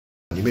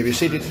You may be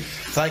seated.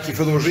 Thank you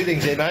for those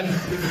readings, amen,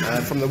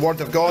 from the Word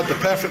of God, the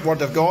perfect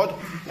Word of God.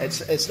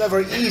 It's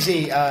never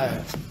easy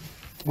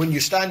when you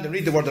stand and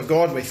read the Word of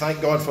God. We thank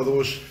God for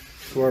those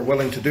who are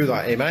willing to do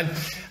that, amen.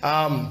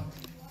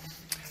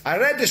 I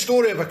read the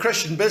story of a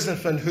Christian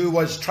businessman who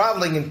was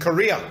travelling in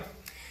Korea.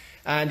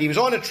 And he was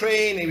on a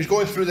train, he was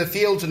going through the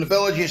fields and the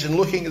villages and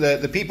looking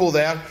at the people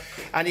there.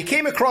 And he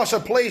came across a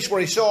place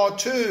where he saw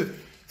two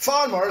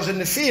farmers in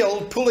the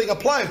field pulling a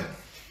plough.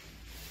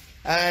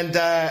 And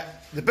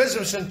the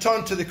businessman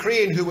turned to the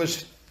crane who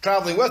was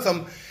travelling with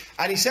him,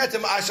 and he said to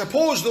him, I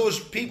suppose those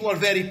people are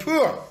very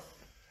poor,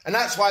 and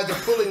that's why they're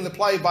pulling the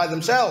plough by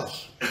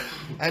themselves.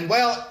 And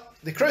well,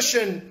 the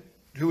Christian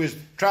who was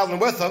travelling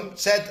with him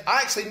said,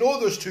 I actually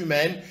know those two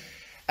men,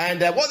 and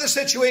what the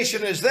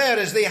situation is there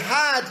is they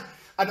had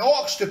an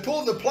ox to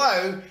pull the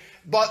plough,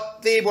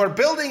 but they were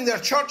building their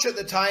church at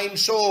the time,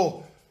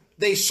 so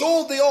they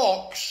sold the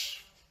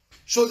ox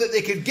so that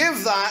they could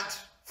give that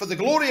for the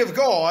glory of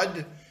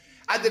God.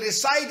 And they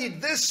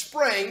decided this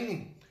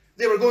spring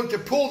they were going to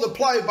pull the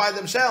plough by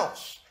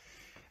themselves.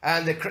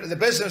 And the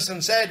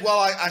businessman said, well,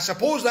 I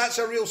suppose that's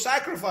a real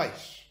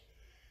sacrifice.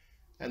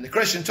 And the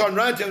Christian turned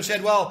around to him and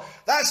said, well,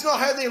 that's not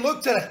how they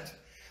looked at it.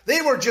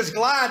 They were just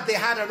glad they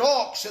had an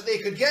ox that they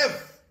could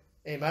give.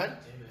 Amen? Amen.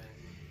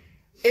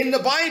 In the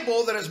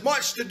Bible, there is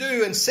much to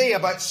do and say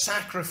about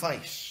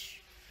sacrifice.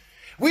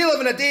 We live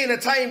in a day and a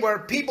time where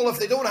people, if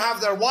they don't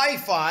have their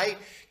Wi-Fi,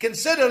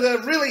 consider they're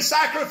really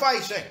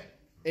sacrificing.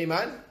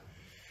 Amen?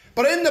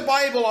 But in the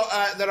Bible,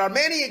 there are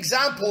many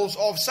examples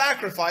of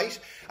sacrifice.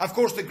 Of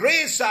course, the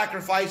greatest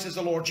sacrifice is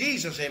the Lord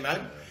Jesus,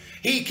 amen?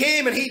 He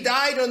came and He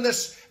died on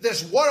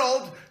this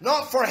world,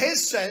 not for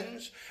His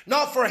sins,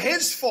 not for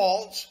His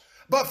faults,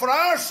 but for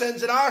our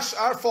sins and our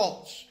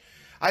faults.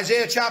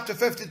 Isaiah chapter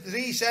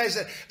 53 says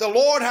that the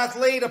Lord hath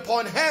laid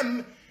upon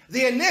Him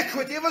the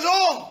iniquity of us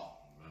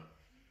all.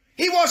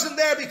 He wasn't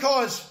there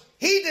because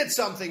He did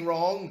something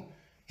wrong.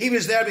 He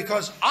was there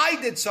because I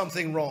did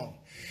something wrong.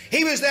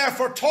 He was there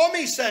for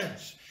Tommy's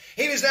sins.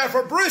 He was there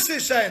for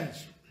Bruce's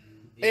sins.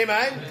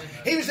 Amen.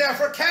 He was there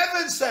for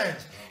Kevin's sins.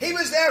 He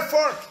was there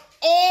for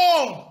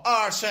all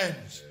our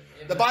sins.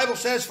 The Bible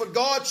says, for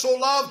God so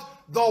loved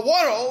the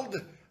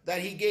world that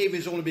He gave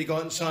His only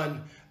begotten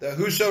Son, that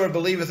whosoever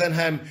believeth in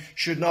Him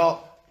should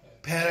not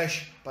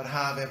perish, but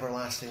have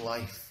everlasting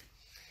life.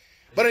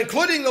 But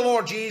including the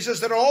Lord Jesus,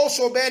 there are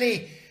also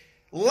many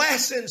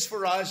lessons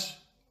for us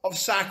of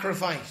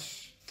sacrifice.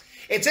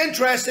 It's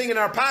interesting, in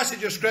our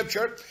passage of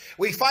Scripture,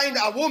 we find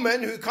a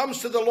woman who comes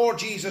to the Lord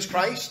Jesus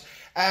Christ.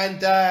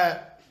 And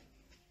let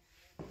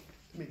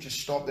me just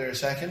stop there a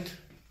second.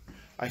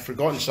 I've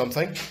forgotten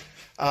something.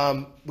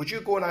 Would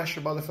you go and ask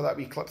your mother for that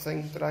wee clip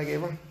thing that I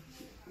gave her?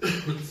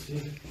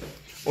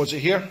 Oh, is it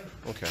here?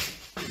 Okay.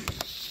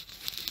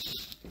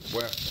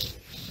 Where?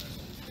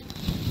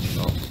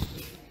 No.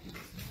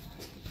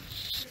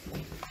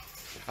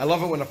 I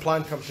love it when a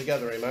plan comes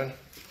together, amen?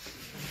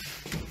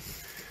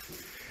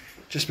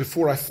 Just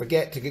before I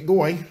forget to get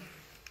going.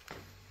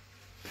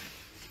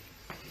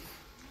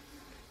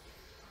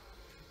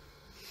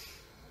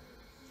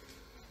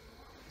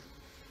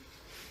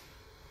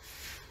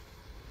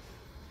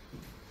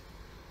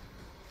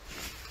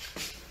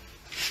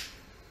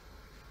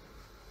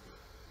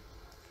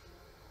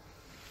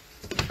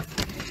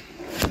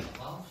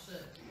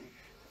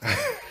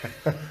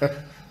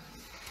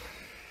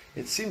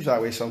 It seems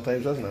that way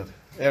sometimes, doesn't it?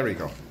 There we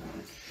go.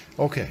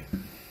 Okay.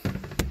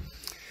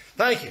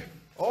 Thank you.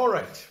 All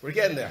right, we're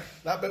getting there.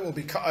 That bit will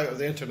be cut out of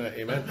the internet,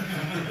 amen?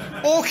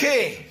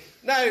 Okay,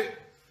 now,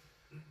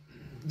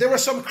 there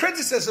was some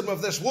criticism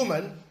of this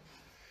woman,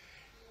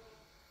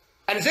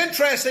 and it's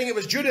interesting, it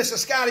was Judas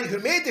Iscariot who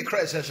made the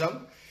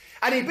criticism,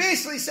 and he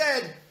basically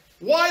said,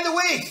 why the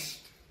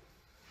waste?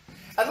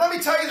 And let me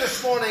tell you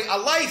this morning, a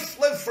life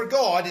lived for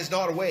God is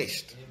not a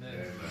waste.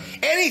 Amen.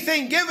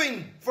 Anything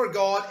given for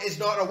God is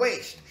not a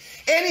waste.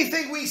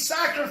 Anything we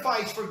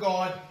sacrifice for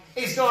God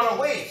is not a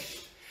waste.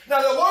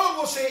 Now, the world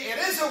will say it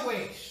is a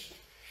waste.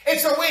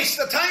 It's a waste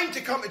of time to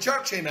come to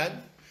church,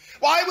 amen?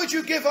 Why would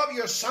you give up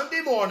your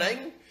Sunday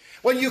morning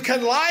when you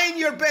can lie in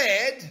your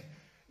bed,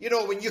 you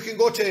know, when you can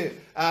go to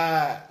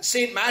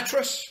St.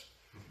 Mattress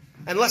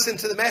and listen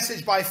to the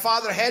message by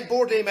Father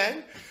Headboard,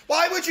 amen?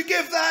 Why would you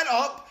give that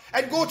up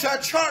and go to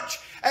a church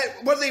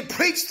where they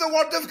preach the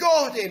Word of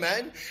God,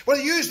 amen? Where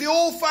they use the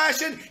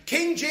old-fashioned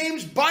King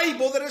James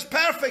Bible that is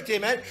perfect,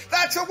 amen?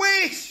 That's a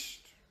waste.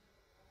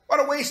 What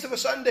a waste of a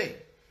Sunday.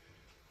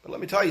 But let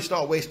me tell you, it's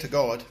not a waste to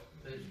God.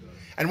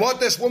 And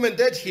what this woman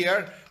did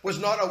here was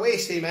not a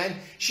waste, amen.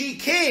 She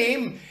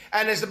came,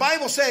 and as the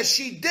Bible says,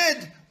 she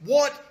did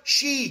what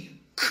she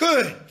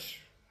could.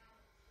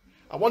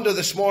 I wonder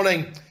this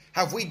morning,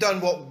 have we done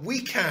what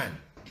we can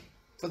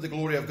for the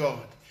glory of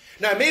God?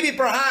 Now, maybe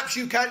perhaps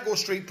you can't go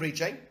street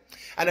preaching.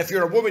 And if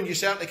you're a woman, you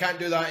certainly can't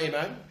do that,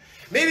 amen.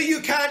 Maybe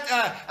you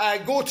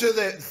can't go to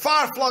the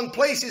far-flung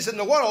places in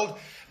the world.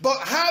 But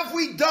have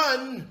we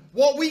done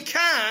what we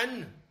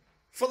can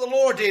for the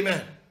Lord,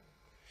 amen?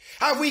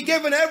 Have we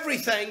given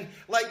everything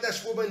like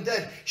this woman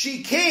did?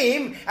 She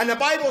came, and the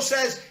Bible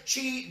says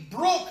she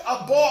broke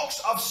a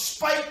box of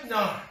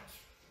spikenard.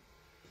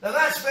 Now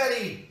that's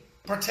very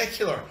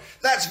particular.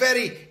 That's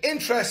very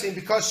interesting,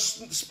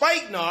 because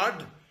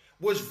spikenard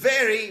was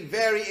very,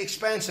 very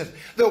expensive.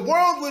 The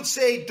world would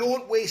say,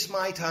 don't waste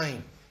my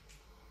time.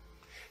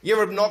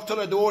 You ever knocked on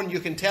a door and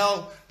you can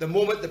tell the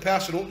moment the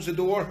person opens the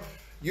door,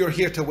 you're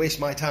here to waste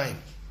my time?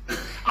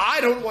 I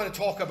don't want to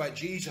talk about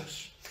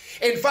Jesus.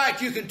 In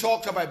fact, you can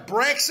talk about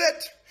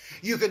Brexit.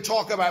 You can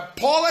talk about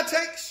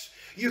politics.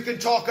 You can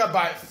talk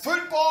about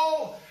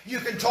football. You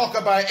can talk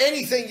about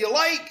anything you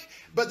like.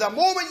 But the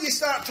moment you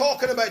start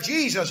talking about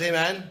Jesus,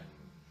 amen,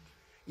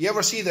 you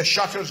ever see the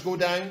shutters go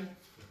down?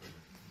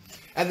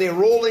 And the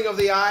rolling of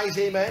the eyes,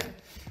 amen?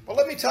 Well,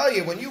 let me tell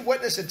you, when you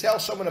witness and tell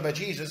someone about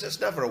Jesus, it's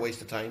never a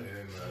waste of time.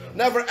 Amen.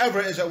 Never, ever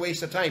is a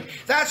waste of time.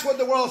 That's what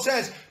the world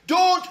says.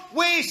 Don't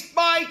waste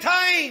my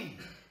time.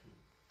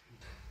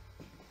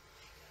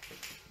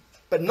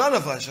 But none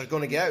of us are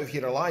going to get out of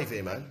here alive,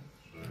 amen?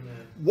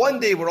 Amen. One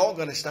day we're all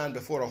going to stand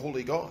before a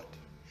holy God.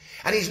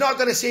 And He's not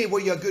going to say, were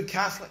you a good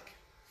Catholic?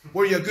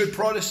 Were you a good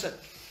Protestant?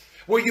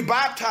 Were you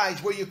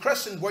baptized? Were you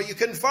christened? Were you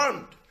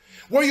confirmed?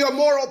 Were you a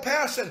moral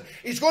person?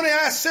 He's going to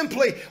ask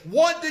simply,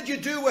 what did you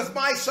do with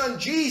my son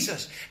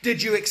Jesus?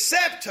 Did you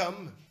accept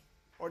Him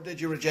or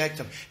did you reject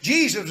Him?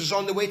 Jesus was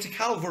on the way to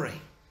Calvary.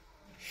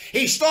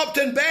 He stopped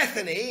in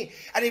Bethany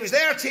and He was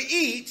there to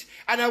eat,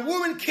 and a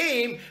woman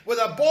came with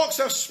a box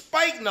of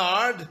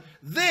spikenard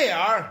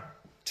there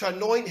to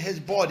anoint His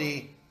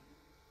body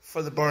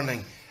for the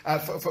burning,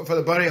 for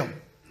the burial.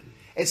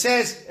 It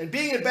says, and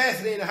being in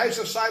Bethany in the house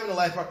of Simon the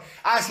leper,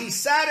 as he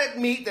sat at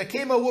meat, there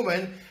came a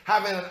woman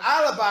having an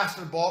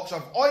alabaster box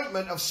of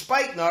ointment of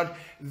spikenard,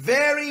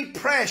 very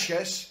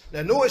precious.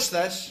 Now notice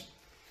this.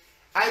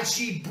 And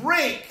she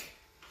brake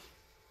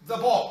the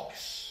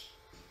box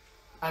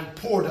and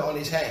poured it on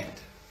His head.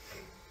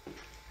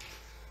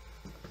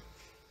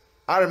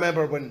 I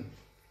remember when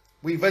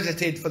we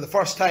visited for the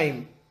first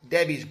time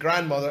Debbie's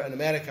grandmother in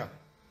America.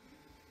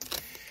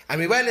 And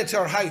we went into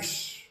her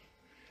house.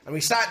 And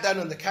we sat down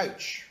on the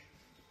couch.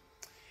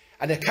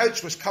 And the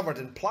couch was covered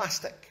in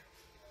plastic.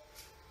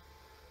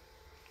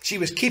 She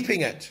was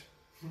keeping it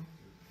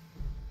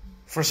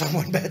for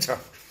someone better.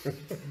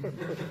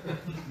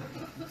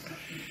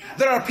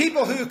 There are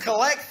people who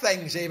collect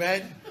things,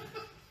 amen?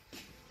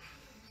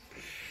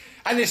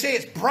 And they say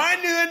it's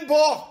brand new in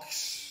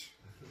box.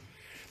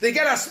 They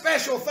get a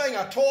special thing,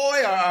 a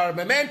toy or a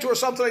memento or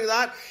something like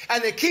that,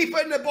 and they keep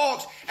it in the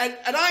box. And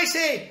I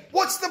say,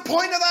 what's the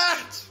point of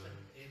that?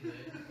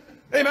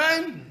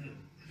 Amen?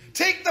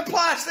 Take the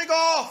plastic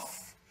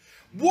off.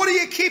 What are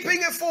you keeping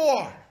it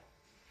for?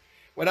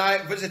 When I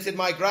visited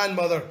my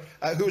grandmother,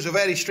 who was a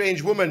very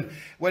strange woman,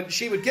 when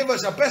she would give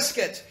us a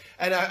biscuit,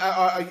 and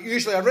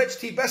usually a rich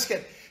tea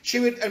biscuit,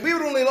 and we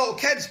were only little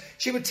kids,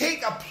 she would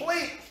take a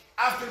plate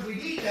after we'd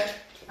eaten it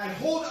and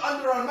hold it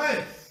under our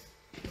mouth.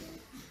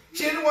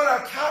 She didn't want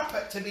our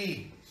carpet to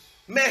be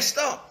messed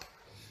up.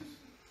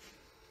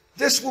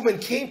 This woman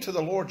came to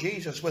the Lord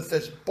Jesus with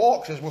this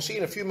box, as we'll see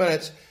in a few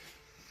minutes,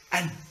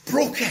 and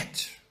broke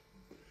it.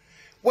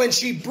 When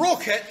she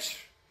broke it,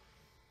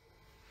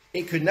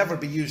 it could never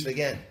be used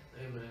again.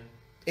 Amen.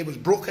 It was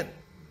broken.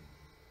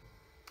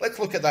 Let's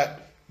look at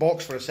that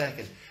box for a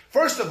second.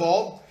 First of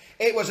all,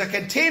 it was a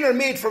container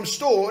made from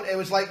stone. It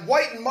was like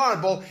white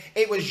marble.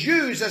 It was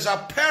used as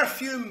a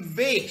perfume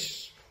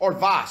vase, or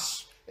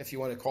vase, if you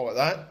want to call it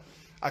that.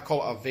 I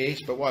call it a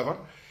vase, but whatever.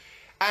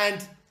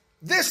 And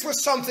this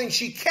was something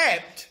she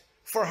kept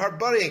for her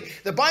burying.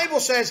 The Bible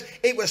says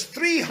it was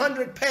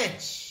 300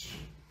 pence.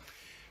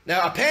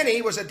 Now, a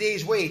penny was a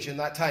day's wage in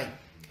that time.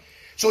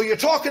 So you're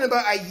talking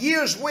about a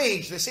year's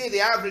wage. They say the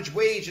average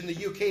wage in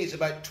the UK is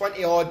about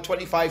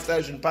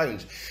 25,000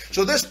 pounds.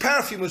 So this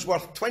perfume was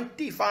worth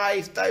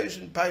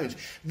 25,000 pounds.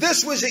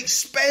 This was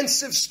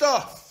expensive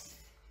stuff.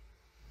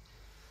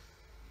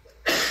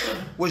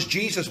 Was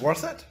Jesus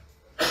worth it?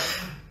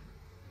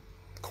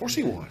 Of course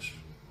He was.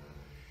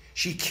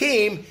 She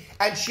came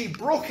and she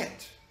broke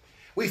it.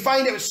 We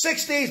find it was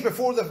 6 days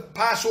before the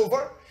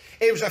Passover.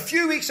 It was a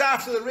few weeks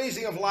after the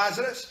raising of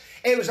Lazarus.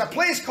 It was a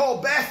place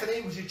called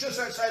Bethany, which is just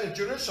outside of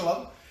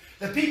Jerusalem.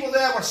 The people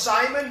there were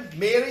Simon,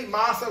 Mary,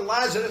 Martha,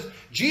 Lazarus,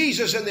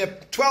 Jesus and the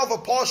 12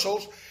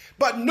 apostles.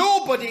 But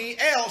nobody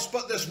else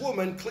but this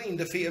woman cleaned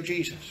the feet of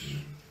Jesus.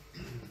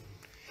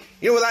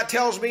 You know what that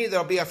tells me?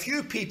 There'll be a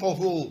few people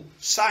who will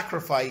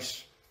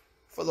sacrifice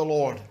for the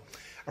Lord.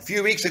 A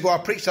few weeks ago I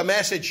preached a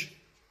message.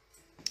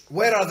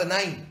 Where are the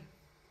 9?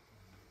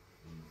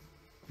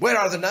 Where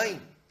are the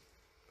 9?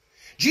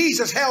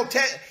 Jesus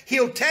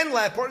healed 10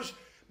 lepers,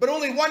 but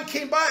only 1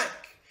 came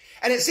back.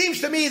 And it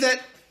seems to me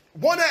that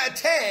 1 out of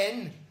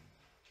 10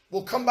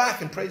 will come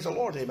back and praise the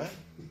Lord, amen.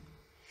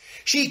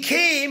 She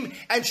came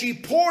and she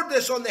poured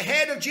this on the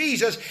head of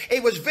Jesus.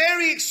 It was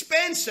very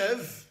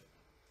expensive,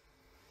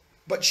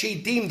 but she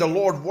deemed the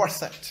Lord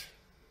worth it.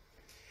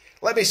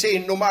 Let me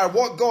say, no matter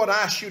what God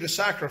asks you to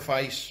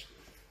sacrifice,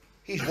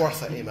 He's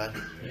worth it, amen.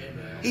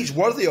 Amen. He's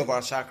worthy of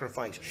our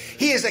sacrifice.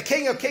 He is the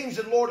King of kings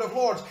and Lord of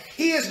lords.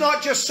 He is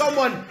not just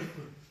someone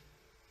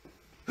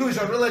who is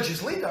a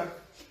religious leader.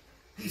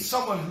 He's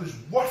someone who's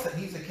worth it.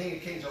 He's the King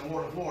of kings and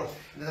Lord of lords.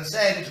 And as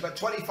I said, it's about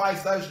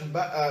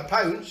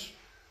 £25,000.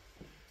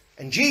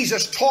 And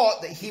Jesus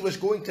taught that he was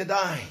going to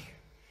die.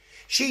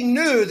 She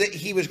knew that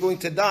he was going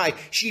to die.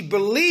 She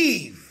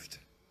believed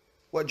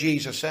what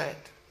Jesus said.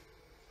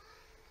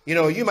 You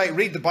know, you might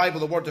read the Bible,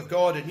 the Word of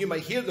God, and you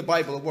might hear the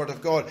Bible, the Word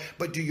of God,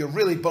 but do you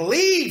really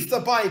believe the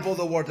Bible,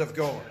 the Word of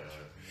God?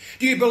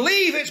 Do you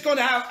believe it's going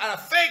to have an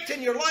effect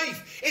in your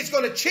life? It's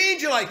going to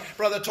change your life.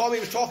 Brother Tommy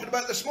was talking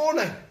about this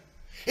morning.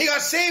 He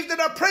got saved in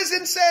a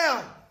prison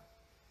cell.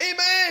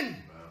 Amen.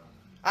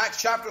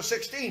 Acts chapter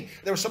 16.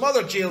 There were some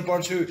other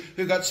jailbirds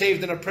who got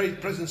saved in a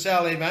prison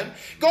cell. Amen.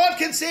 God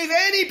can save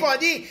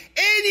anybody,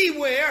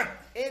 anywhere,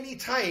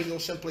 anytime. They'll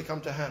simply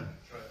come to him.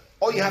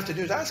 All you have to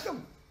do is ask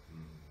him.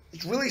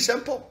 It's really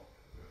simple.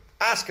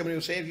 Ask him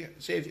and he'll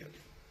save you.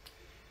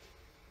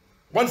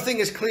 One thing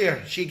is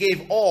clear. She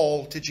gave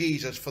all to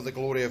Jesus for the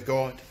glory of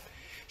God.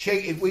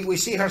 We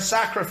see her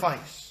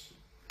sacrifice.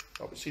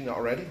 Oh, we've seen that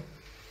already.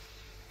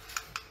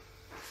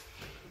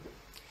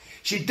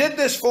 She did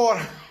this for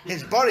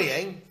his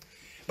burying,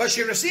 but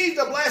she received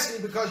a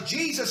blessing because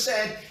Jesus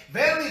said,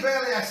 "Verily,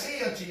 verily, I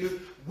say unto you,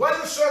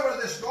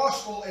 whithersoever this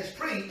gospel is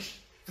preached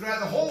throughout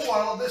the whole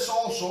world, this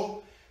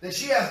also that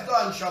she hath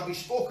done shall be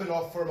spoken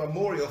of for a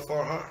memorial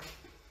for her."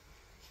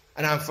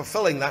 And I'm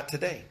fulfilling that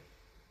today.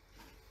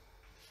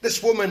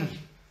 This woman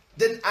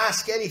didn't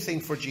ask anything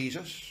for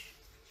Jesus,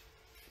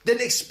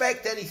 didn't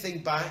expect anything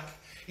back.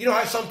 You know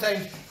how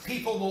sometimes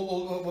people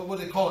will what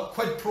do they call it?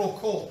 Quid pro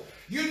quo.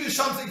 You do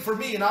something for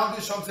me and I'll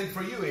do something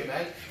for you,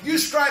 amen. You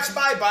scratch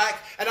my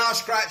back and I'll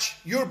scratch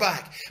your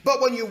back.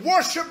 But when you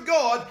worship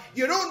God,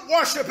 you don't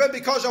worship him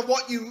because of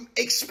what you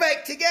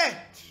expect to get.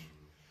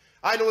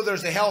 I know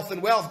there's the health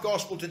and wealth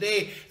gospel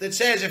today that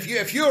says if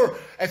you're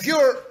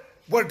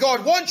where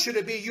God wants you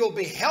to be, you'll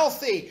be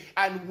healthy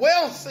and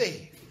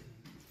wealthy.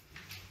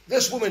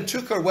 This woman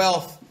took her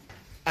wealth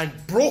and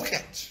broke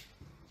it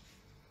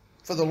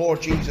for the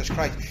Lord Jesus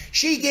Christ.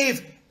 She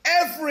gave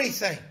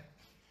everything.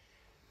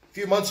 A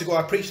few months ago,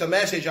 I preached a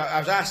message. I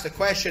was asked the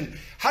question,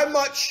 how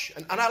much,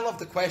 and I love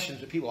the questions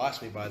that people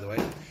ask me, by the way,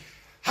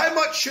 how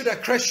much should a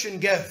Christian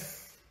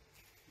give?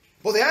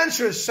 Well, the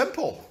answer is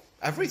simple.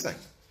 Everything.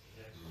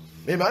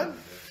 Amen?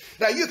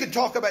 Now, you can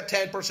talk about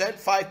 10%,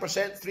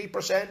 5%,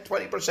 3%,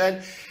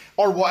 20%,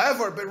 or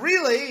whatever, but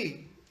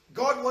really,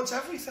 God wants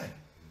everything.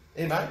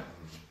 Amen?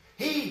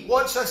 He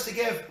wants us to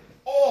give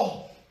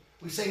all.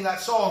 We sing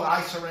that song,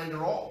 I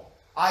surrender all.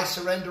 I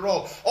surrender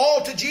all.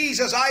 All to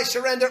Jesus, I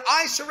surrender.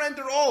 I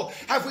surrender all.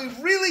 Have we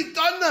really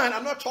done that?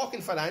 I'm not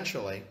talking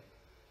financially.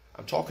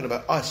 I'm talking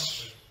about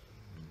us.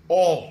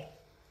 All.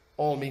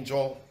 All means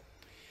all.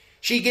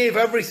 She gave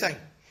everything.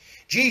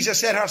 Jesus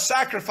said her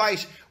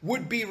sacrifice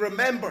would be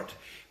remembered.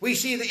 We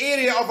see the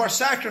area of her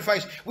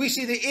sacrifice. We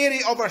see the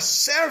area of her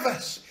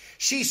service.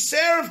 She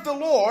served the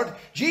Lord.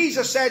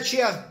 Jesus said she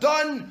hath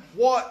done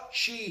what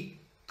she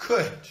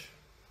could.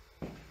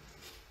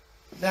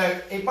 Now,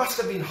 it must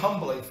have been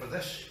humbling for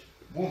this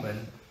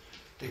woman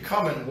to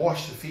come and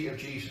wash the feet of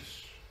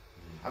Jesus.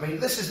 I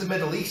mean, this is the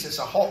Middle East. It's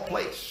a hot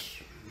place.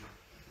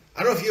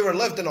 I don't know if you ever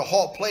lived in a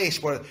hot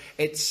place where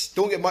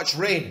don't get much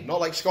rain. Not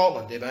like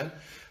Scotland, amen?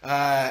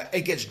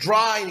 It gets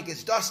dry and it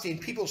gets dusty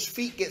and people's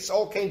feet gets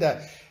all kind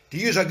of, to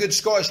use a good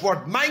Scottish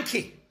word,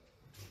 manky.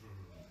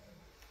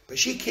 But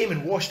she came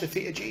and washed the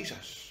feet of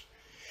Jesus.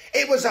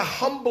 It was a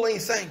humbling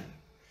thing.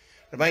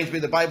 Reminds me,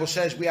 the Bible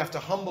says we have to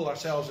humble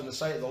ourselves in the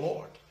sight of the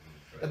Lord.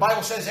 The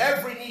Bible says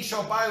every knee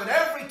shall bow and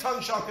every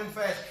tongue shall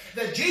confess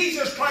that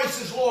Jesus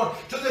Christ is Lord,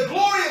 to the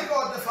glory of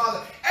God the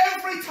Father.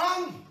 Every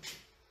tongue.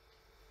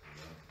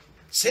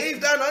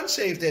 Saved and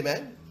unsaved,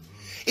 amen.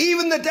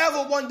 Even the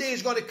devil one day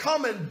is going to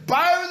come and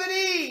bow the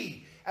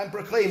knee and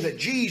proclaim that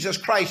Jesus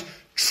Christ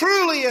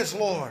truly is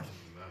Lord,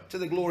 to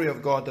the glory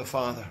of God the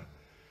Father.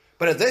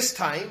 But at this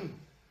time,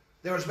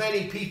 there was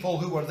many people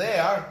who were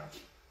there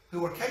who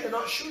were kind of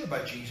not sure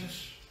about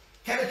Jesus,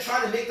 kind of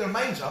trying to make their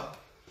minds up.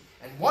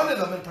 And one of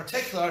them in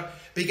particular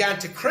began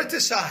to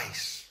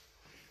criticize.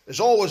 There's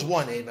always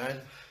one, amen.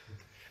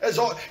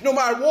 No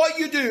matter what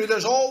you do,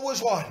 there's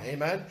always one,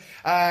 amen.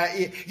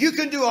 You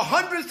can do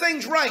 100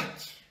 things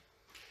right,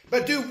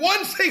 but do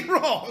one thing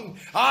wrong.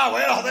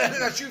 Well, then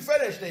that's you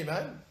finished,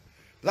 amen.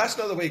 But that's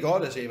not the way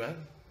God is, amen.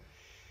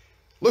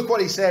 Look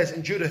what he says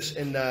in Judas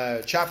in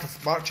Mark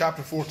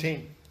chapter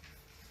 14.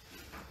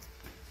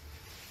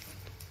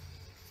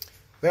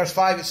 Verse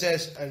 5 it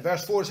says, and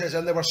verse 4 it says,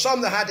 and there were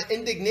some that had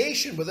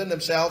indignation within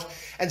themselves,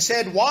 and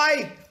said,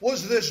 why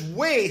was this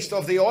waste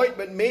of the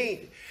ointment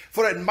made?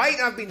 For it might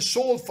have been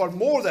sold for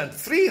more than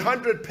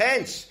 300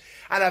 pence,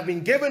 and have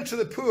been given to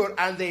the poor.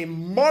 And they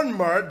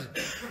murmured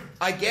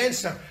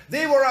against her.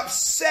 They were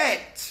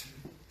upset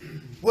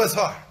with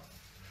her.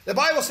 The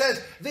Bible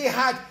says they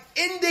had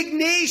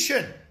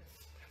indignation.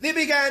 They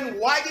began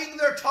wagging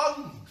their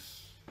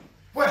tongues.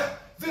 Well,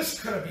 this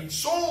could have been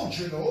sold,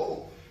 you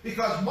know,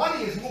 because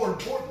money is more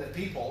important than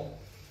people.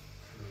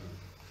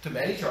 to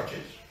many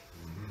churches.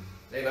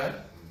 Amen.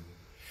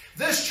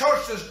 This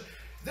church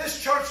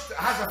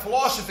has a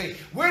philosophy.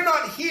 We're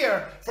not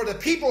here for the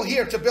people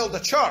here to build a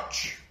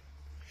church.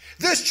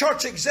 This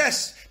church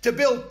exists to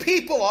build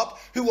people up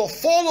who will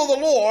follow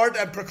the Lord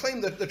and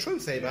proclaim the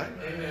truth. Amen.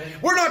 Amen.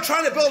 We're not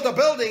trying to build a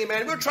building.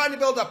 Amen. We're trying to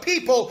build a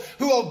people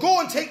who will go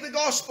and take the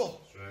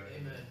gospel.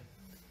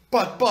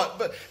 But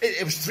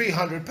it was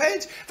 300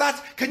 pence.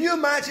 Can you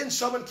imagine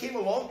someone came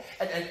along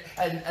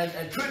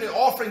and put an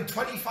offering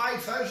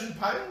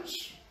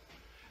 £25,000?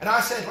 And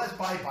I said, let's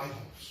buy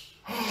Bibles.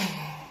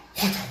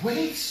 What a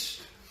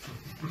waste.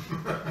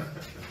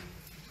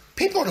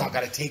 People are not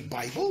going to take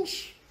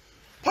Bibles.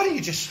 Why don't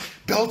you just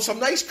build some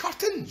nice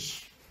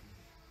curtains?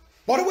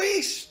 What a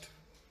waste.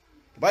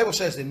 The Bible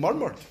says they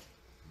murmured.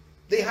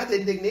 They had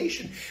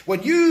indignation.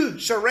 When you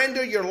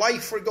surrender your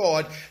life for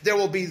God, there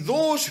will be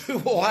those who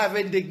will have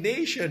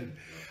indignation.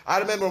 I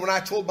remember when I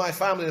told my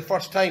family the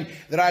first time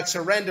that I had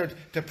surrendered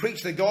to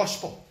preach the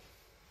gospel.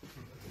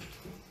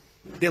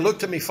 They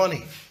looked at me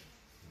funny.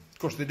 Of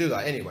course, they do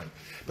that anyway.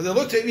 But they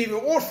looked at me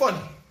even more funny.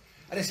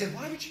 And they said,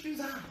 why would you do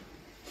that?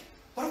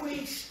 What a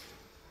waste.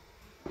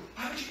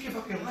 Why would you give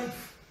up your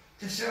life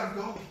to serve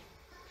God?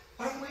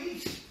 What a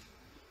waste.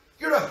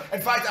 In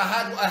fact,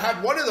 I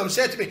had one of them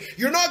said to me,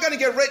 you're not going to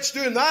get rich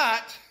doing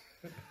that.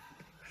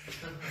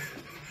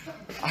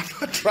 I'm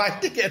not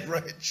trying to get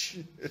rich.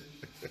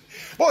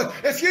 Boy,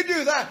 if you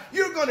do that,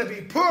 you're going to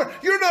be poor.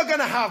 You're not going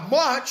to have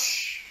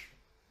much.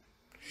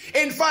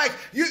 In fact,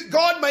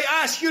 God may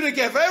ask you to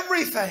give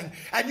everything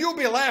and you'll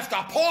be left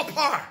a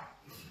pauper.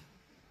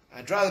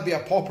 I'd rather be a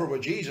pauper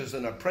with Jesus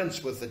than a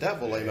prince with the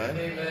devil. Amen.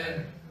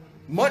 Amen.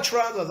 Much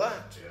rather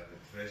that.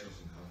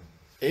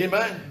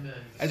 Amen.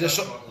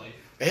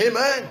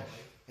 Amen.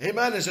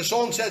 Amen. As the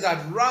song says,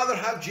 I'd rather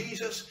have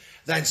Jesus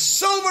than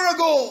silver or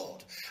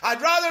gold. I'd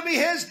rather be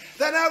his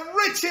than have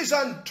riches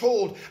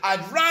untold.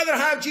 I'd rather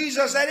have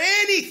Jesus than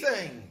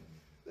anything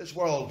this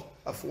world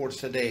affords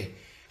today.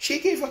 She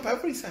gave up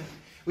everything.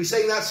 We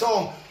sing that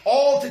song,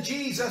 all to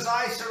Jesus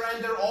I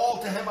surrender,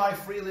 all to him I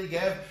freely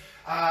give.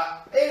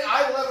 I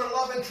will ever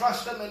love and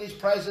trust him in his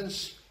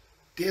presence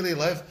daily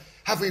live.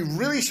 Have we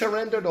really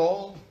surrendered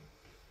all?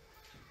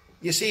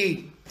 You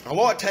see, a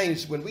lot of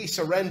times when we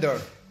surrender,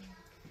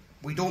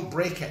 we don't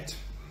break it.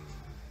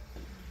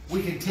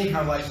 We can take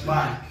our lives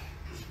back.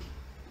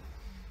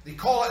 They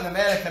call it in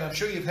America, and I'm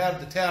sure you've heard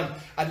the term,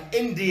 an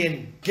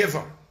Indian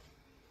giver.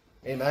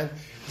 Amen.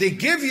 They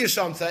give you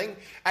something,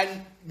 and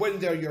when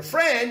they're your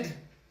friend,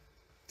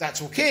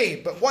 that's okay.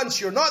 But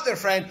once you're not their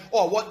friend,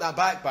 I want that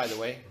back, by the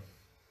way.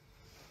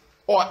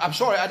 I'm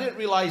sorry, I didn't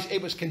realize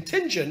it was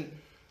contingent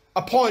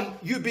upon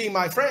you being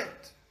my friend.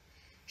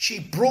 She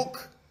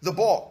broke the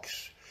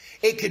box.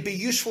 It could be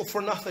useful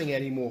for nothing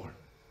anymore.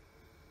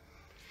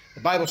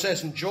 The Bible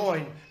says in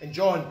John,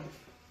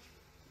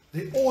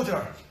 the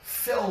odor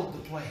filled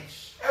the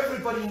place.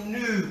 Everybody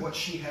knew what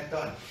she had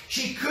done.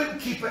 She couldn't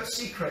keep it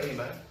secret,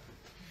 amen.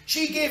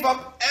 She gave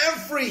up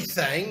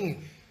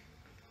everything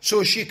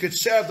so she could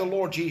serve the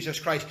Lord Jesus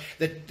Christ.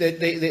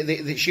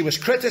 She was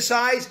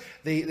criticized.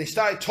 They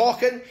started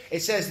talking.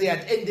 It says they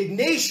had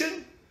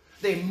indignation.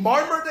 They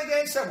murmured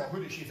against him. Well,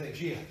 who does she think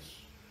she is?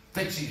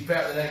 Thinks he's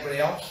better than anybody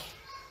else.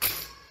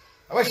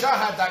 I wish I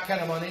had that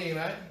kind of money,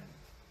 amen.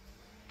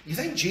 You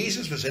think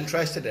Jesus was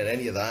interested in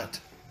any of that?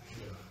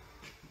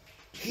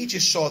 He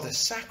just saw the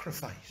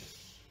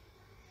sacrifice.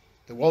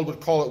 The world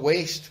would call it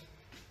waste.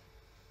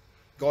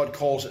 God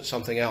calls it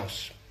something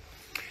else.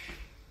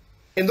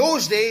 In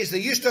those days, they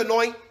used to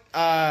anoint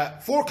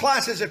 4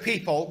 classes of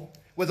people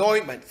with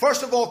ointment.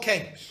 First of all,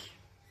 kings.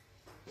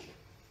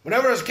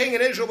 Whenever a king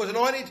in Israel was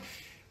anointed,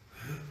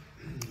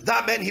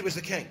 that meant he was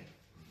the king.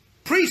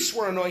 Priests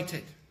were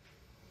anointed.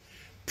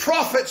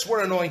 Prophets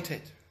were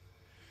anointed.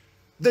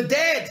 The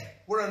dead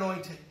were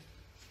anointed.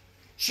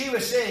 She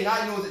was saying,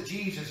 I know that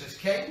Jesus is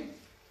king,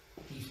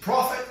 he's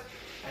prophet,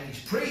 and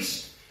he's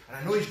priest, and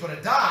I know he's going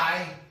to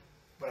die,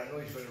 but I know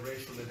he's going to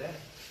raise from the dead.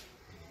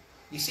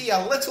 You see,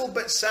 a little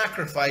bit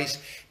sacrifice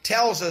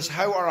tells us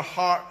how our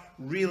heart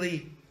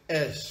really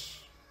is.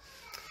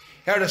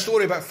 I heard a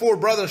story about 4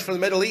 brothers from the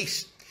Middle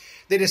East.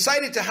 They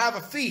decided to have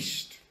a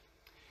feast.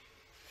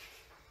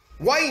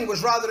 Wine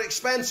was rather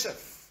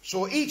expensive.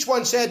 So each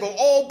one said, we'll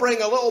all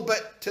bring a little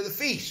bit to the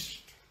feast.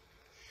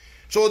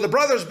 So the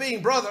brothers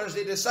being brothers,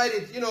 they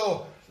decided,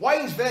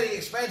 wine's very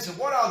expensive.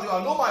 What I'll do,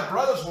 I know my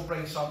brothers will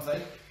bring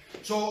something.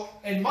 So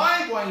in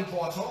my wine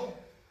bottle,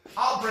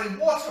 I'll bring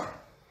water.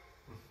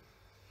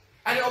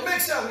 And it'll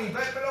mix it a wee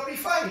bit, but it'll be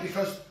fine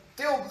because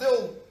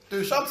they'll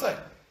do something.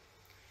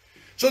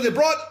 So they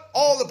brought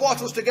all the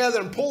bottles together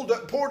and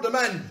poured them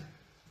in.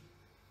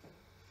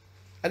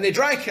 And they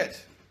drank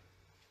it.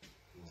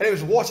 And it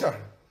was water.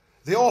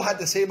 They all had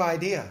the same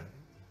idea.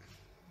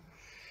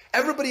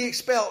 Everybody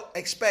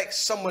expects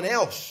someone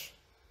else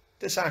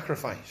to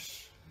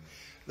sacrifice.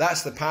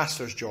 That's the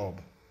pastor's job.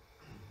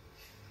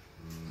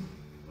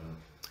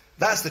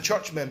 That's the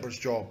church member's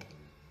job.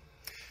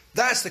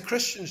 That's the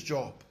Christian's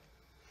job.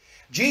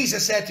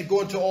 Jesus said to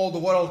go into all the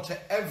world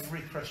to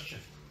every Christian.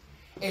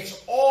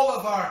 It's all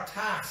of our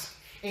task.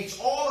 It's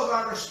all of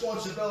our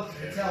responsibility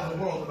to tell the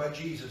world about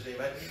Jesus.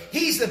 Amen.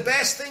 He's the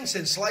best thing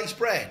since sliced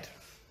bread.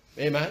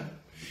 Amen.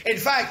 In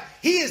fact,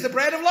 He is the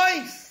bread of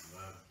life.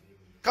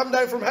 Come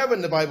down from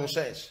heaven, the Bible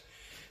says.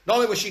 Not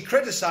only was she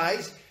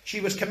criticized, she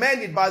was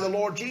commended by the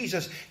Lord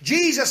Jesus.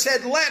 Jesus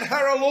said, let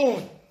her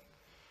alone.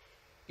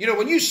 You know,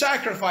 when you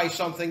sacrifice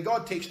something,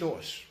 God takes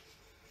notice.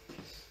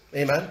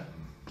 Amen.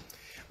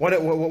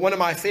 One of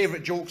my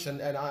favourite jokes,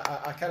 and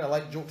I kind of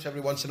like jokes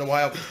every once in a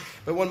while,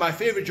 but one of my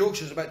favourite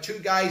jokes is about two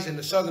guys in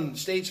the southern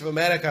states of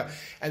America,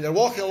 and they're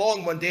walking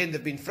along one day, and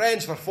they've been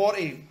friends for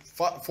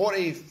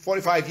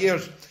 45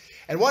 years.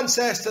 And one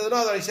says to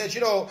another, he says,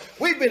 you know,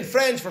 we've been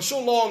friends for so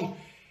long.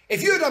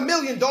 If you had $1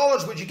 million,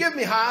 would you give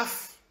me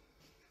half?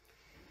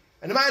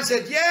 And the man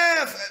said,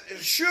 yeah,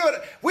 sure.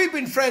 We've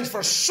been friends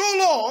for so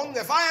long.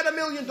 If I had $1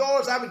 million,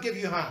 I would give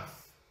you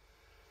half.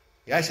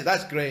 Yeah, I said,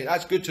 that's great.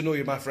 That's good to know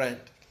you're my friend.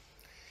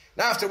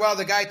 Now, after a while,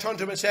 the guy turned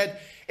to him and said,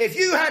 if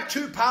you had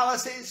 2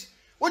 palaces,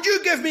 would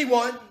you give me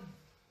one?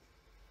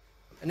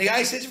 And the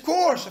guy says, of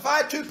course. If I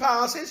had 2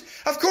 palaces,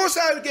 of course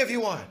I would give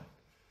you one.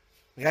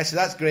 The guy said,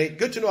 that's great.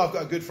 Good to know I've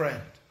got a good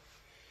friend.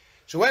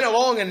 So he went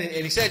along and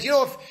he said, you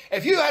know,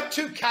 if you had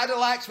 2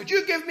 Cadillacs, would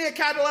you give me a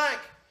Cadillac?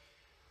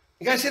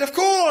 The guy said, of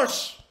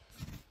course.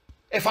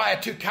 If I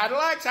had 2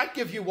 Cadillacs, I'd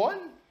give you one.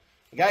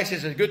 The guy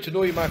says, it's good to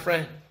know you, my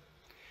friend.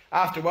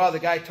 After a while, the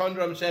guy turned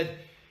to him and said,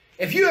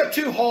 if you had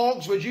 2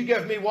 hogs, would you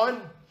give me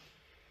one?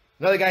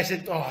 Another guy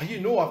said, oh, you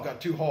know I've got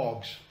 2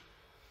 hogs.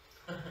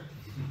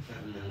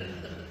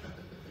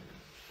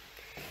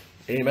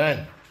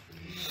 Amen.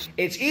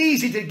 It's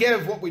easy to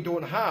give what we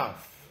don't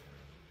have.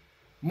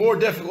 More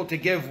difficult to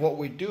give what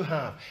we do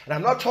have. And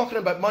I'm not talking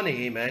about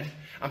money, amen.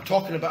 I'm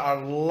talking about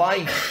our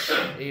lives,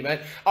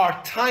 amen.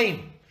 Our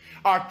time,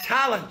 our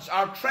talents,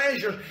 our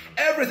treasures,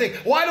 everything.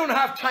 Well, I don't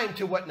have time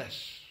to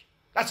witness.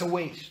 That's a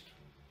waste.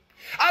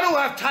 I don't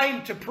have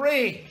time to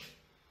pray.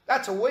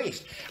 That's a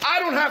waste. I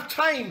don't have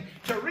time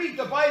to read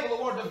the Bible,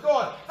 the Word of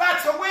God.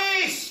 That's a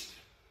waste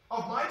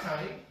of my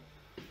time.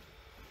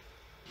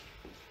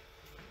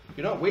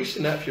 You're not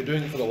wasting that if you're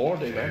doing it for the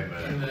Lord, amen.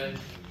 Amen.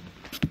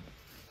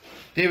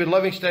 David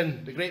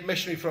Livingstone, the great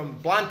missionary from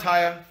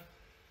Blantyre,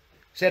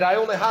 said, I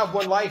only have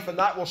one life and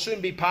that will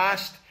soon be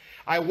past.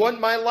 I want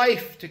my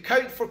life to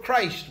count for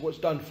Christ. What's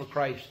done for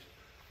Christ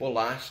will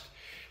last.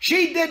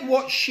 She did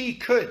what she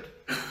could.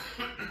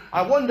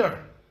 I wonder,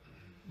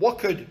 what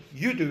could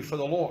you do for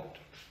the Lord?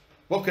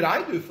 What could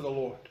I do for the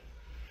Lord?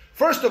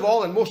 First of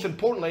all, and most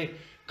importantly,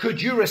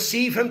 could you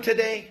receive Him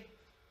today?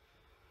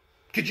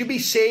 Could you be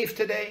saved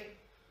today?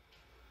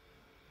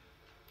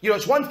 You know,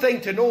 it's one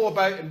thing to know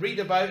about and read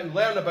about and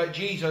learn about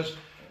Jesus,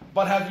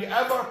 but have you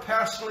ever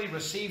personally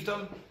received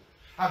Him?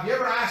 Have you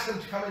ever asked Him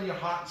to come in your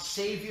heart and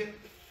save you?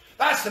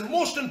 That's the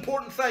most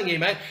important thing,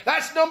 amen.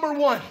 That's number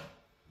one.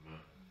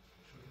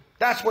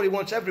 That's what He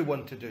wants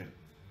everyone to do.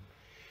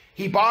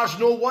 He bars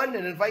no one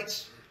and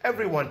invites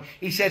everyone.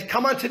 He says,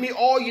 come unto me,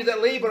 all you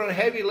that labor and are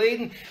heavy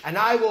laden, and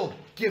I will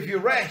give you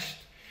rest.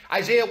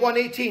 Isaiah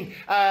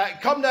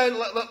 1:18, come now,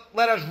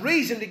 let us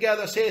reason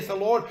together, saith the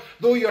Lord.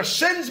 Though your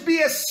sins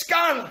be as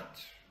scarlet,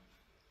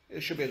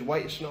 it should be as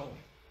white as snow.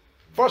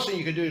 First thing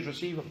you can do is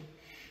receive Him.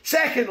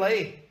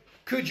 Secondly,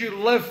 could you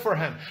live for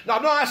Him? Now,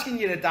 I'm not asking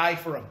you to die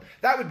for Him.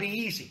 That would be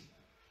easy.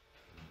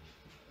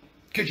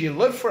 Could you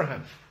live for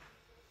Him?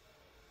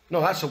 No,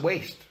 that's a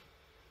waste.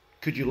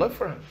 Could you live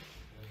for Him?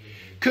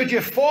 Could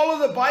you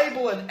follow the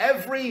Bible in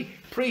every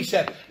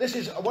precept? This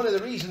is one of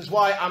the reasons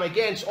why I'm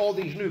against all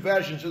these new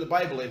versions of the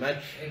Bible,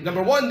 amen.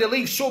 Number one, they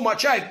leave so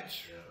much out.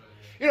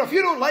 You know, if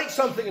you don't like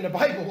something in the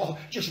Bible, well,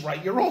 just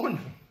write your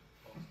own.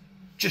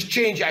 Just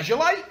change as you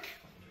like.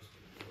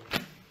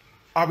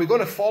 Are we going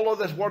to follow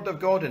this Word of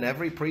God in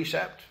every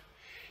precept?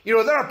 You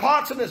know, there are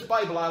parts in this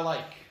Bible I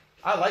like.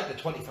 I like the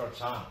 23rd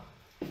Psalm.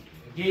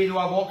 Yea, though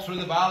I walk through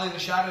the valley of the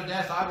shadow of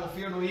death, I will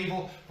fear no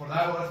evil, for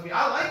thou art with me.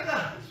 I like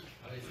that.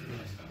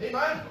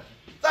 Amen.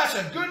 That's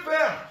a good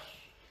verse.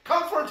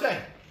 Comforting.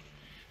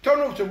 Turn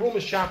over to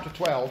Romans chapter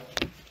 12,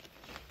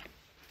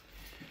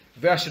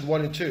 verses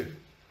 1 and 2.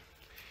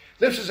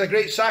 This is a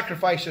great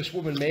sacrifice this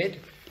woman made,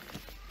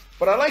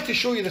 but I'd like to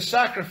show you the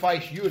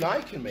sacrifice you and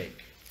I can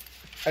make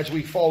as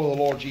we follow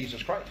the Lord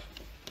Jesus Christ.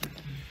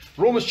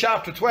 Romans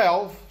chapter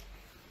 12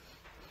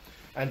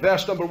 and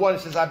verse number 1,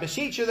 it says, I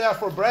beseech you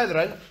therefore,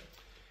 brethren,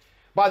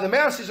 by the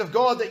mercies of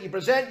God, that you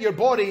present your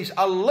bodies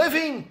a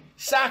living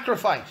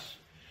sacrifice,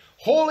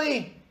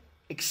 holy,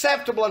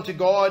 acceptable unto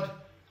God,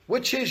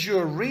 which is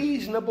your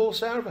reasonable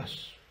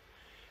service.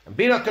 And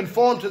be not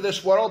conformed to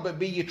this world, but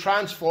be ye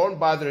transformed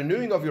by the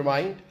renewing of your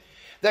mind,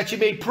 that ye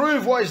may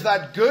prove what is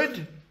that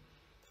good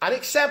and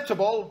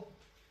acceptable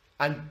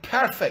and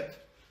perfect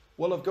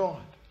will of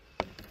God.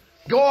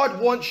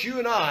 God wants you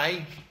and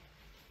I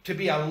to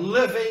be a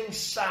living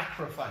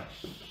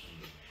sacrifice.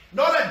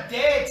 Not a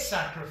dead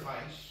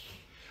sacrifice.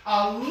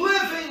 A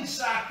living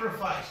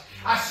sacrifice.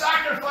 A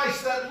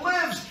sacrifice that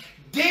lives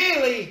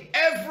daily,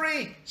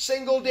 every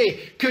single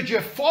day. Could you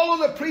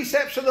follow the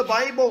precepts of the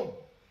Bible?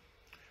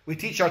 We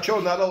teach our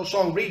children that little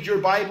song, read your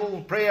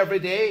Bible, pray every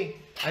day,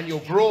 and you'll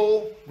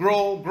grow,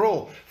 grow,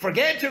 grow.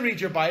 Forget to read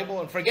your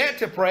Bible and forget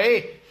to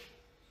pray,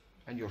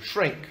 and you'll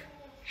shrink,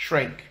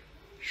 shrink,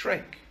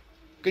 shrink.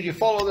 Could you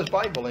follow this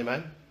Bible,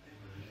 amen?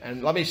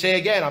 And let me say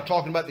again, I'm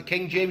talking about the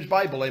King James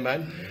Bible,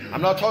 amen?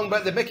 I'm not talking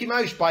about the Mickey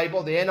Mouse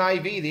Bible, the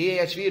NIV, the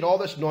ASV, and all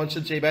this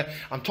nonsense, amen?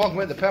 I'm talking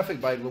about the perfect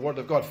Bible, the Word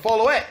of God.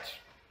 Follow it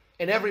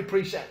in every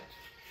precept.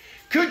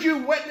 Could you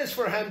witness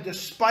for Him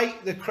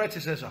despite the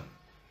criticism?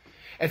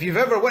 If you've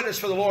ever witnessed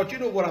for the Lord, you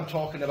know what I'm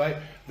talking about.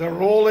 The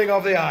rolling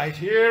of the eyes.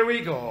 Here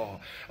we go.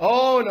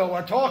 Oh no,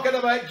 we're talking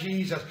about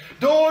Jesus.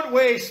 Don't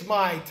waste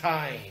my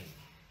time.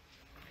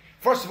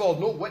 First of all,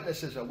 no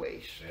witness is a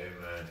waste.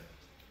 Amen.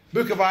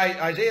 Book of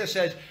Isaiah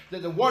says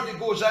that the word that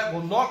goes out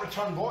will not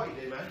return void.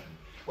 Amen.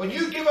 When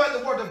you give out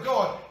the word of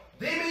God,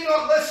 they may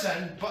not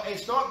listen, but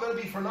it's not going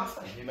to be for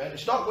nothing. Amen.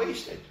 It's not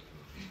wasted.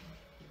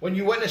 When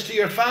you witness to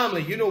your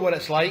family, you know what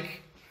it's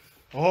like.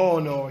 Oh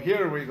no,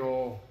 here we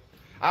go.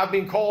 I've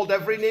been called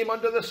every name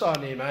under the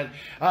sun, amen.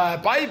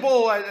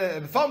 Bible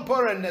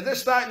thumper and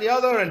this, that, and the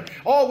other. And,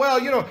 oh, well,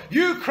 you know,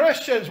 you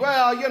Christians,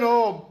 well, you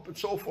know, and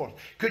so forth.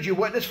 Could you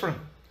witness for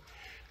Him?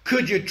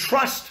 Could you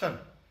trust Him?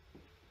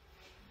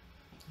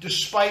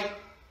 Despite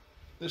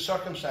the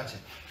circumstances.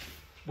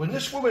 When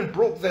this woman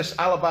broke this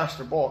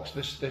alabaster box,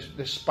 this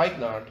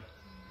spikenard,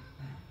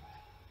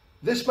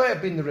 this might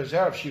have been the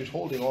reserve she was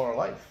holding all her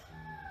life.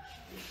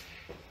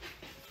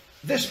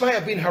 This might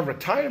have been her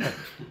retirement.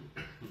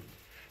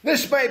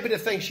 This might be the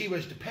thing she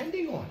was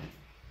depending on.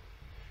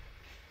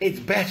 It's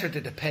better to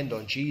depend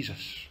on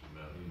Jesus.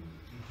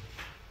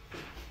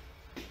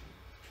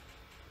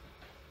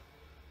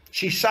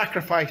 She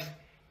sacrificed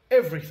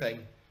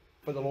everything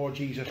for the Lord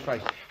Jesus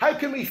Christ. How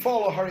can we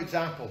follow her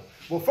example?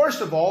 Well,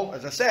 first of all,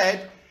 as I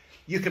said,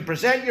 you can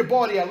present your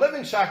body a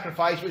living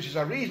sacrifice, which is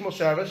a reasonable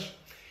service.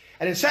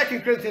 And in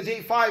 2 Corinthians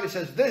 8:5 it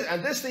says,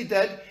 this they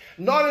did,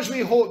 not as we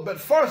hoped, but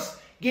first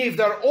gave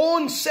their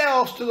own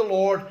selves to the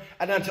Lord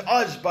and unto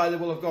us by the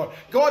will of God.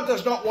 God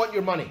does not want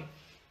your money.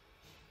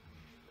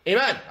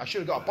 Amen. I should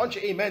have got a bunch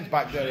of amens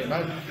back there,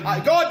 amen.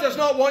 God does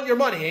not want your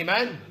money,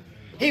 amen.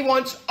 He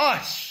wants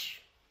us.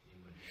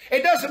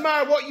 It doesn't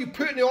matter what you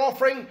put in the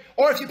offering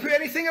or if you put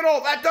anything at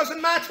all. That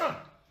doesn't matter.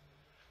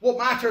 What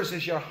matters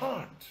is your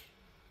heart.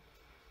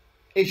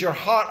 Is your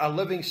heart a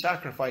living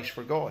sacrifice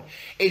for God?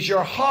 Is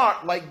your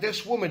heart like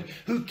this woman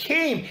who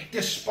came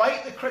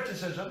despite the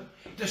criticism,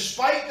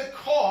 despite the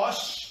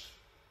cost,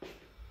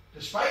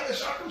 despite the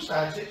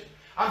circumstances?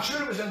 I'm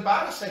sure it was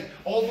embarrassing.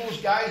 All those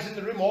guys in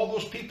the room, all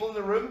those people in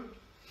the room,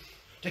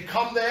 to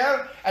come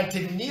there and to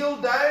kneel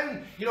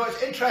down. You know,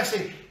 it's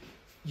interesting.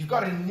 You've got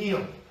to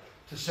kneel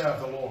to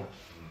serve the Lord.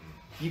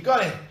 You've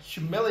got to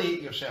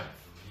humiliate yourself.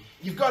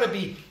 You've got to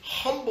be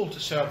humble to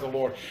serve the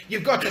Lord.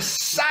 You've got to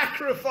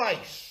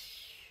sacrifice.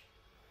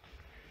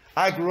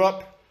 I grew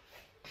up,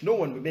 no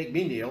one would make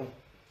me kneel.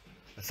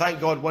 But thank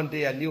God one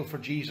day I kneeled for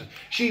Jesus.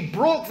 She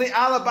broke the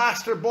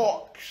alabaster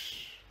box.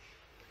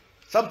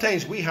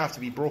 Sometimes we have to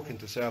be broken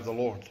to serve the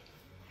Lord.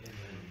 Amen.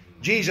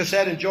 Jesus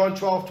said in John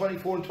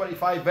 12:24 and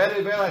 25,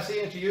 Very, very, I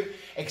say unto you,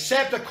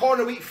 except a corn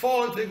of wheat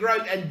fall into the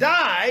ground and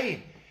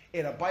die,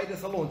 it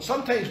abideth alone.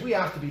 Sometimes we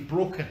have to be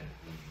broken.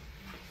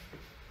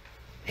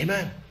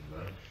 Amen.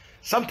 Amen.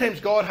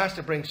 Sometimes God has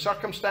to bring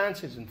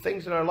circumstances and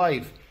things in our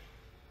life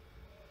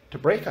to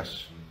break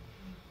us.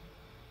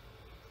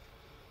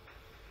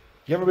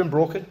 You ever been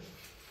broken?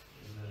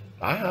 Amen.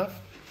 I have.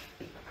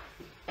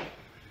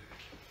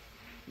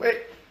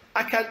 Wait,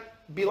 I can't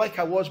be like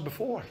I was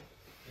before.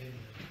 Amen.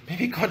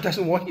 Maybe God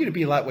doesn't want you to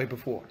be that way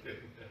before.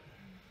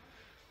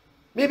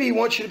 Maybe He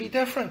wants you to be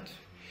different.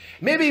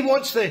 Maybe He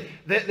wants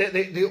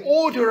the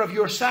odor of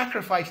your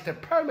sacrifice to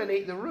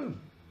permeate the room.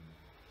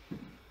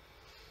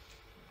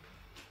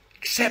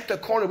 Except a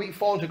corn of wheat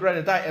fall into the ground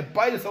and die, it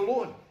abideth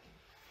alone.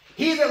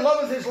 He that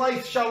loveth his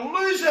life shall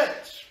lose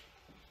it.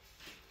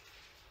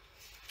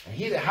 And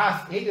he that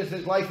hateth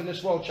his life in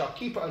this world shall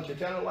keep it unto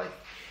eternal life.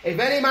 If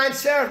any man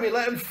serve me,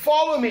 let him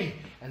follow me.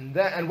 And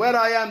where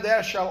I am,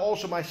 there shall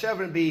also my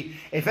servant be.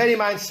 If any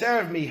man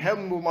serve me,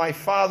 him will my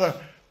Father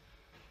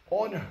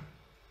honor.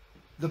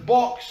 The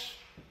box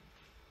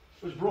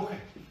was broken.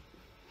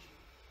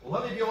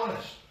 Well, let me be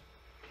honest.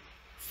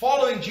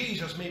 Following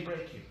Jesus may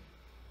break you.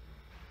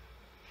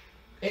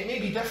 It may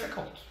be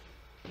difficult.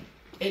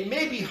 It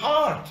may be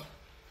hard.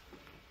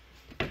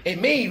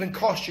 It may even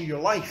cost you your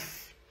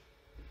life.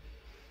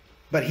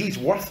 But He's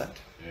worth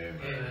it.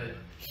 Amen.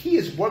 He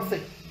is worth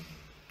it.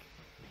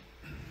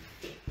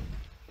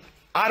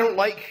 I don't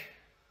like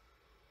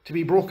to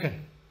be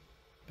broken.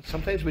 But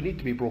sometimes we need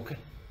to be broken.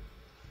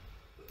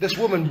 This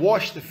woman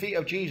washed the feet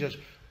of Jesus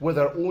with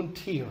her own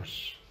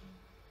tears.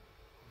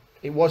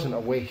 It wasn't a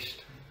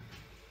waste.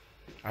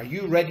 Are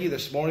you ready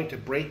this morning to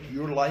break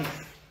your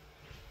life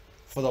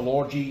for the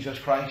Lord Jesus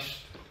Christ?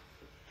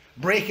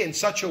 Break it in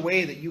such a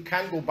way that you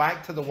can't go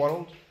back to the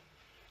world.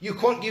 You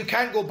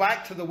can't go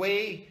back to the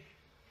way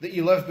that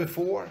you lived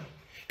before.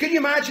 Can you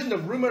imagine the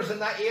rumors in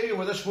that area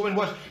where this woman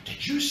was?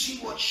 Did you see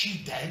what she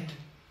did?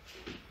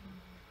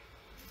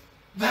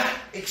 That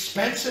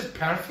expensive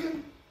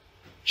perfume?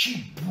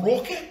 She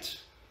broke it.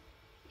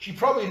 She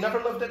probably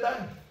never lived it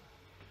down.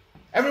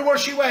 Everywhere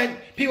she went,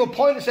 people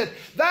pointed and said,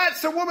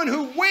 that's the woman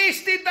who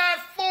wasted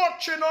that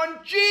fortune on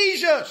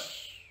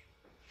Jesus.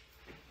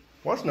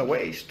 Wasn't a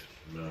waste.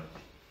 No.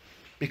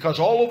 Because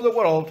all over the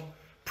world,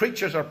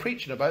 preachers are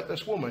preaching about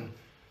this woman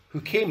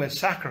who came and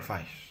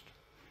sacrificed.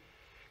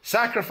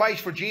 Sacrifice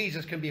for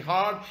Jesus can be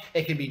hard,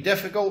 it can be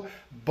difficult,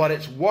 but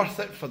it's worth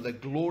it for the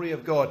glory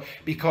of God,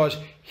 because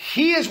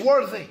He is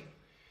worthy.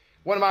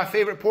 One of my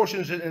favorite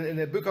portions in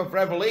the book of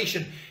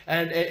Revelation,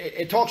 and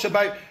it talks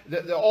about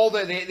all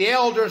the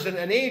elders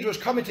and angels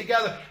coming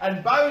together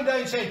and bowing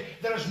down saying,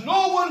 there is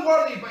no one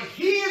worthy, but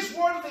He is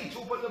worthy to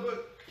open the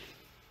book.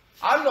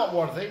 I'm not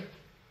worthy.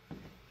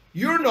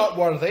 You're not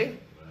worthy,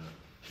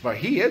 but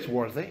He is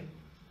worthy.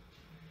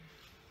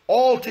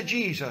 All to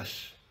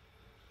Jesus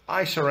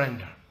I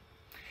surrender.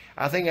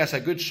 I think that's a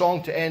good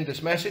song to end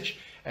this message.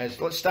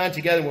 Let's stand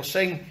together and we'll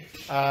sing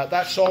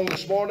that song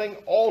this morning.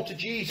 All to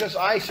Jesus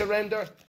I surrender.